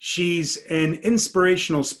She's an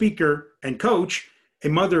inspirational speaker and coach, a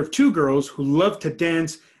mother of two girls who love to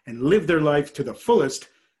dance and live their life to the fullest,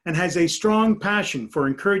 and has a strong passion for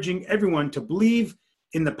encouraging everyone to believe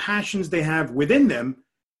in the passions they have within them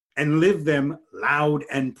and live them loud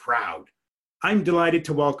and proud. I'm delighted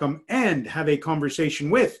to welcome and have a conversation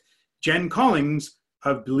with Jen Collings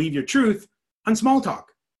of Believe Your Truth on Small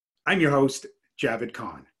Talk. I'm your host, Javed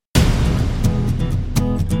Khan.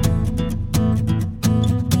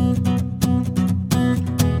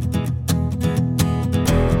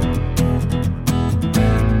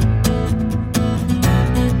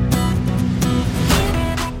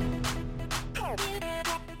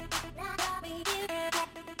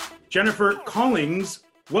 Jennifer Collings,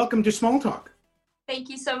 welcome to Small Talk. Thank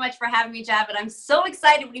you so much for having me, Javed. I'm so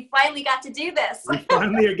excited we finally got to do this. We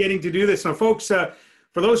finally are getting to do this. Now, folks,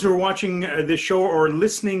 for those who are watching this show or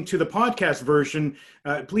listening to the podcast version,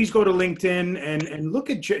 please go to LinkedIn and look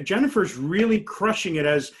at Jennifer's really crushing it,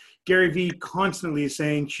 as Gary Vee constantly is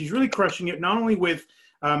saying. She's really crushing it, not only with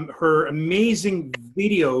her amazing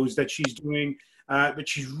videos that she's doing, but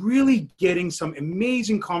she's really getting some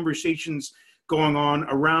amazing conversations going on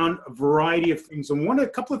around a variety of things. And a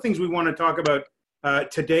couple of things we want to talk about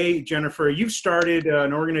today, Jennifer. You've started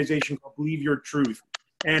an organization called Believe Your Truth,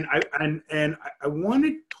 and I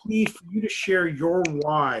wanted, please, for you to share your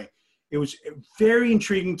why. It was very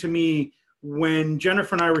intriguing to me when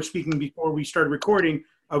Jennifer and I were speaking before we started recording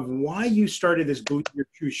of why you started this Believe Your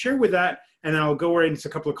Truth. Share with that, and then I'll go right into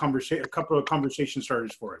a couple of conversation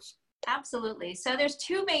starters for us. Absolutely. So there's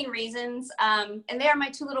two main reasons, and they are my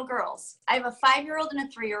two little girls. I have a 5-year-old and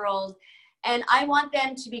a 3-year-old, and I want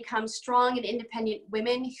them to become strong and independent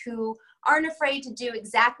women who aren't afraid to do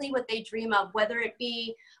exactly what they dream of, whether it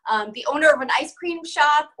be the owner of an ice cream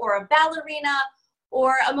shop or a ballerina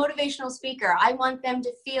or a motivational speaker. I want them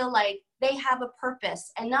to feel like they have a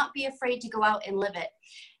purpose and not be afraid to go out and live it.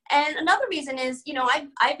 And another reason is,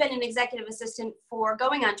 I've been an executive assistant for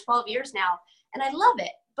going on 12 years now, and I love it.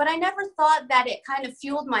 But I never thought that it kind of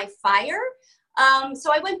fueled my fire.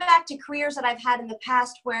 So I went back to careers that I've had in the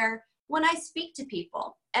past where when I speak to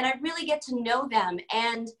people and I really get to know them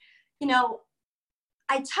and,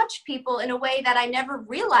 I touch people in a way that I never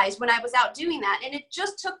realized when I was out doing that. And it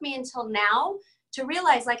just took me until now to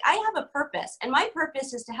realize, I have a purpose, and my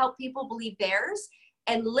purpose is to help people believe theirs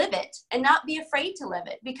and live it and not be afraid to live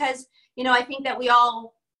it. Because, I think that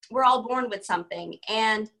we're all born with something,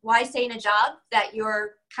 and why stay in a job that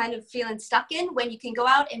you're kind of feeling stuck in when you can go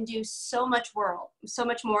out and do so much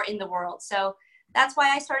more in the world. So that's why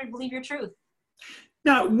I started Believe Your Truth.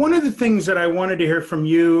 Now, one of the things that I wanted to hear from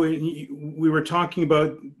you, we were talking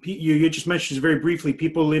about, you just mentioned very briefly,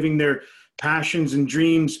 people living their passions and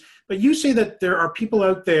dreams, but you say that there are people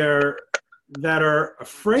out there that are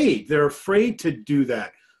afraid. They're afraid to do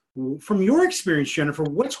that. From your experience, Jennifer,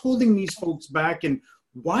 what's holding these folks back, and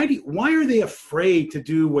why are they afraid to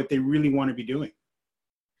do what they really want to be doing?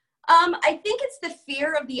 I think it's the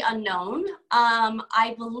fear of the unknown.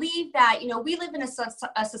 I believe that, we live in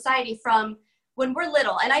a society from when we're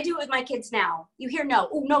little, and I do it with my kids now. You hear no,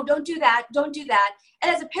 oh no, don't do that, don't do that. And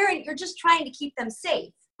as a parent, you're just trying to keep them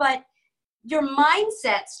safe. But your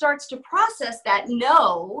mindset starts to process that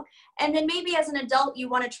no, and then maybe as an adult, you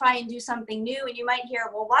want to try and do something new, and you might hear,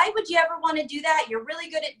 well, why would you ever want to do that? You're really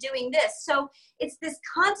good at doing this. So it's this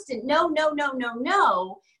constant no, no, no, no,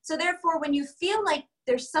 no. So therefore, when you feel like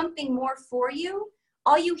there's something more for you,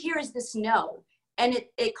 all you hear is this no. And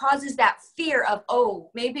it causes that fear of,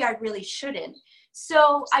 oh, maybe I really shouldn't.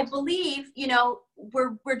 So I believe,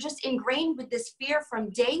 we're just ingrained with this fear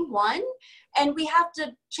from day one, and we have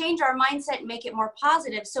to change our mindset and make it more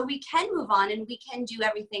positive so we can move on and we can do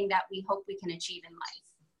everything that we hope we can achieve in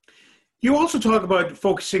life. You also talk about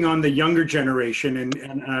focusing on the younger generation,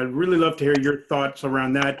 and I'd really love to hear your thoughts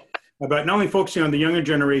around that, about not only focusing on the younger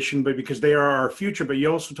generation, but because they are our future, but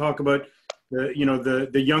you also talk about the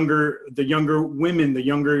younger women, the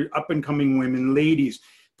younger up and coming women, ladies.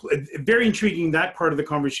 Very intriguing, that part of the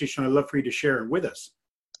conversation. I'd love for you to share with us.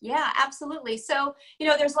 Yeah, absolutely. So,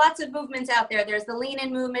 there's lots of movements out there. There's the Lean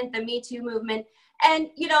In movement, the Me Too movement. And,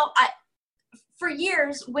 for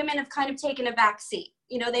years, women have kind of taken a back seat.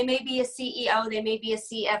 They may be a CEO, they may be a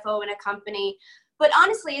CFO in a company, but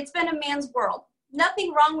honestly, it's been a man's world.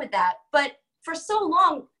 Nothing wrong with that. But for so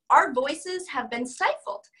long, our voices have been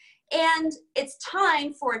stifled. And it's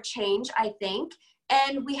time for a change, I think.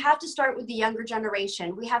 And we have to start with the younger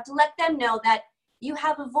generation. We have to let them know that you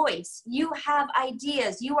have a voice, you have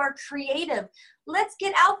ideas, you are creative. Let's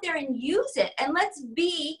get out there and use it. And let's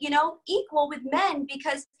be, equal with men,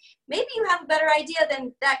 because maybe you have a better idea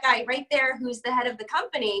than that guy right there who's the head of the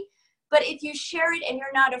company. But if you share it and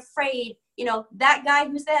you're not afraid, you know, that guy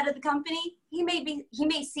who's the head of the company, he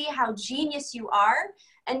may see how genius you are,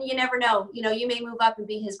 and you never know, you know, you may move up and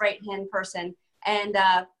be his right-hand person and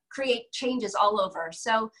create changes all over.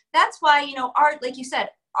 So that's why, you know, like you said,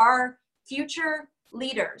 our future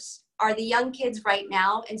leaders are the young kids right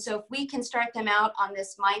now. And so if we can start them out on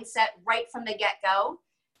this mindset right from the get-go,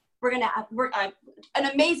 we're going to have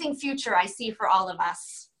an amazing future I see for all of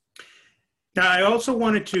us. Now, I also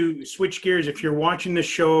wanted to switch gears. If you're watching the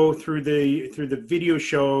show through the video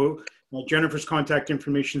show, Jennifer's contact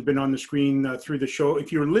information has been on the screen through the show.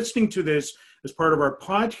 If you're listening to this as part of our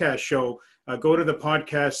podcast show, go to the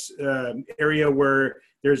podcast area where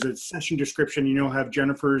there's a session description, and you'll have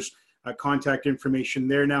Jennifer's contact information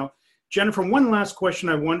there. Now, Jennifer, one last question.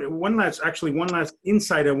 One last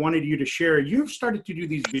insight I wanted you to share. You've started to do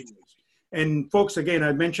these videos. And folks, again,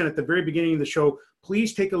 I mentioned at the very beginning of the show,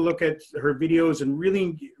 please take a look at her videos and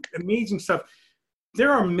really amazing stuff.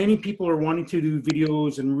 There are many people who are wanting to do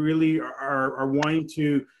videos and really are wanting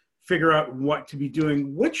to figure out what to be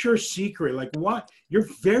doing. What's your secret? Like, what? You're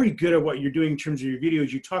very good at what you're doing in terms of your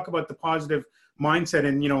videos. You talk about the positive mindset,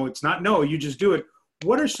 and, you know, it's not no, you just do it.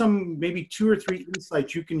 What are some maybe 2 or 3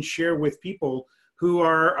 insights you can share with people who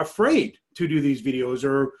are afraid to do these videos,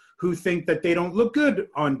 or who think that they don't look good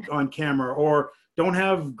on camera, or don't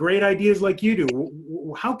have great ideas like you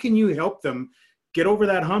do? How can you help them get over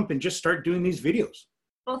that hump and just start doing these videos?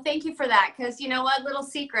 Well, thank you for that. Because you know what, little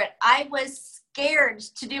secret, I was scared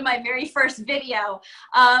to do my very first video.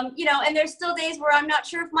 You know, and there's still days where I'm not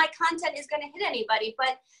sure if my content is going to hit anybody,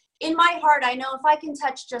 but in my heart, I know if I can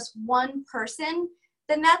touch just one person,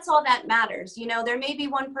 then that's all that matters. You know, there may be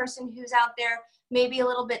one person who's out there maybe a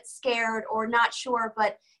little bit scared or not sure,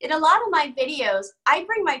 but in a lot of my videos, I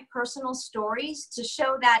bring my personal stories to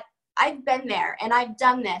show that I've been there and I've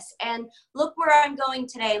done this, and look where I'm going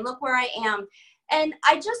today, and look where I am. And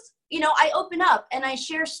I just, you know, I open up and I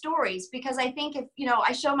share stories, because I think if, you know,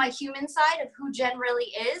 I show my human side of who Jen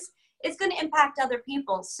really is, it's going to impact other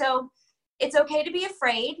people. So it's okay to be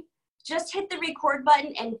afraid. Just hit the record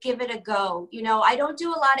button and give it a go. You know, I don't do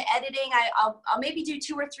a lot of editing. I'll maybe do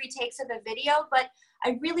 2 or 3 takes of a video, but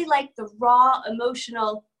I really like the raw,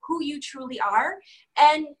 emotional, who you truly are.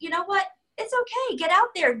 And you know what? It's okay. Get out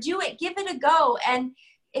there, do it, give it a go. And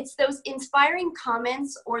it's those inspiring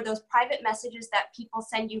comments or those private messages that people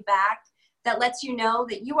send you back that lets you know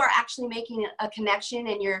that you are actually making a connection,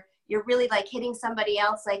 and you're really like hitting somebody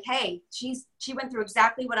else like, hey, she went through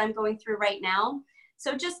exactly what I'm going through right now.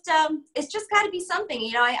 So just, it's just got to be something.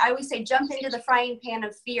 You know, I always say jump into the frying pan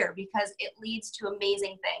of fear, because it leads to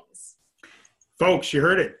amazing things. Folks, you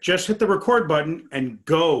heard it. Just hit the record button and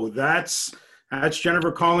go. That's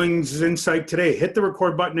Jennifer Collings' insight today. Hit the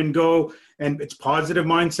record button and go. And it's positive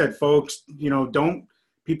mindset, folks. You know, don't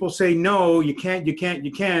people say, no, you can't. You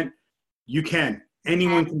can.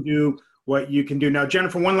 Anyone can do what you can do. Now,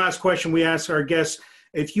 Jennifer, one last question we ask our guests.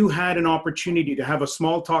 If you had an opportunity to have a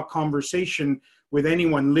small talk conversation with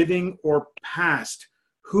anyone, living or past,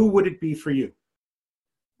 who would it be for you?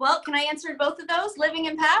 Well, can I answer both of those, living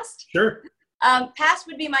and past? Sure. Past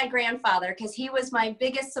would be my grandfather, because he was my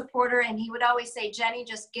biggest supporter, and he would always say, Jenny,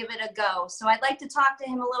 just give it a go. So I'd like to talk to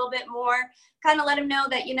him a little bit more, kind of let him know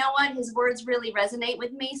that, you know what, his words really resonate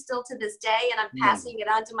with me still to this day, and I'm passing it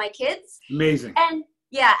on to my kids. Amazing. And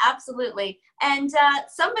yeah, absolutely. And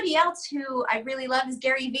somebody else who I really love is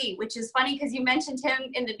Gary Vee, which is funny because you mentioned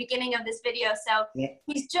him in the beginning of this video. So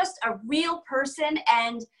he's just a real person,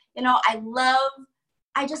 and you know,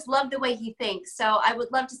 I just love the way he thinks. So I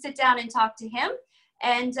would love to sit down and talk to him,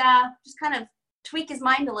 and just kind of tweak his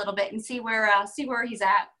mind a little bit and see where he's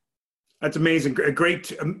at. That's amazing.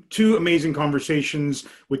 Great, 2 amazing conversations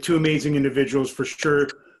with 2 amazing individuals for sure.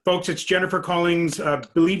 Folks, it's Jennifer Collings,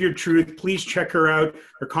 Believe Your Truth. Please check her out.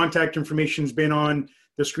 Her contact information's been on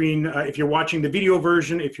the screen. If you're watching the video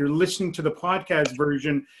version, if you're listening to the podcast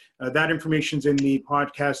version, that information's in the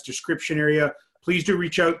podcast description area. Please do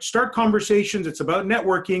reach out. Start conversations. It's about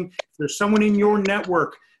networking. If there's someone in your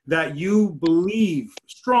network that you believe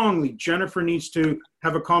strongly Jennifer needs to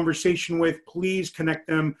have a conversation with, please connect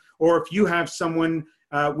them. Or if you have someone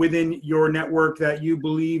within your network that you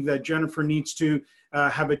believe that Jennifer needs to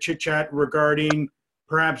have a chit chat regarding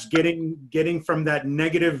perhaps getting from that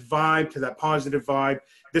negative vibe to that positive vibe,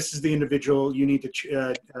 this is the individual you need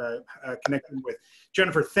to connect with.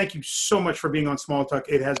 Jennifer, thank you so much for being on Small Talk.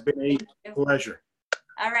 It has been a pleasure.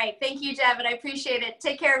 All right. Thank you, Devin. I appreciate it.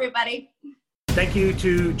 Take care, everybody. Thank you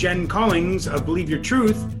to Jen Collings of Believe Your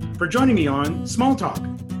Truth for joining me on Small Talk.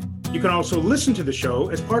 You can also listen to the show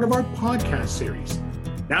as part of our podcast series.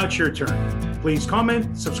 Now it's your turn. Please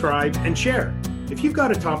comment, subscribe, and share. If you've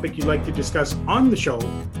got a topic you'd like to discuss on the show,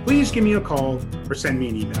 please give me a call or send me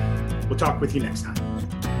an email. We'll talk with you next time.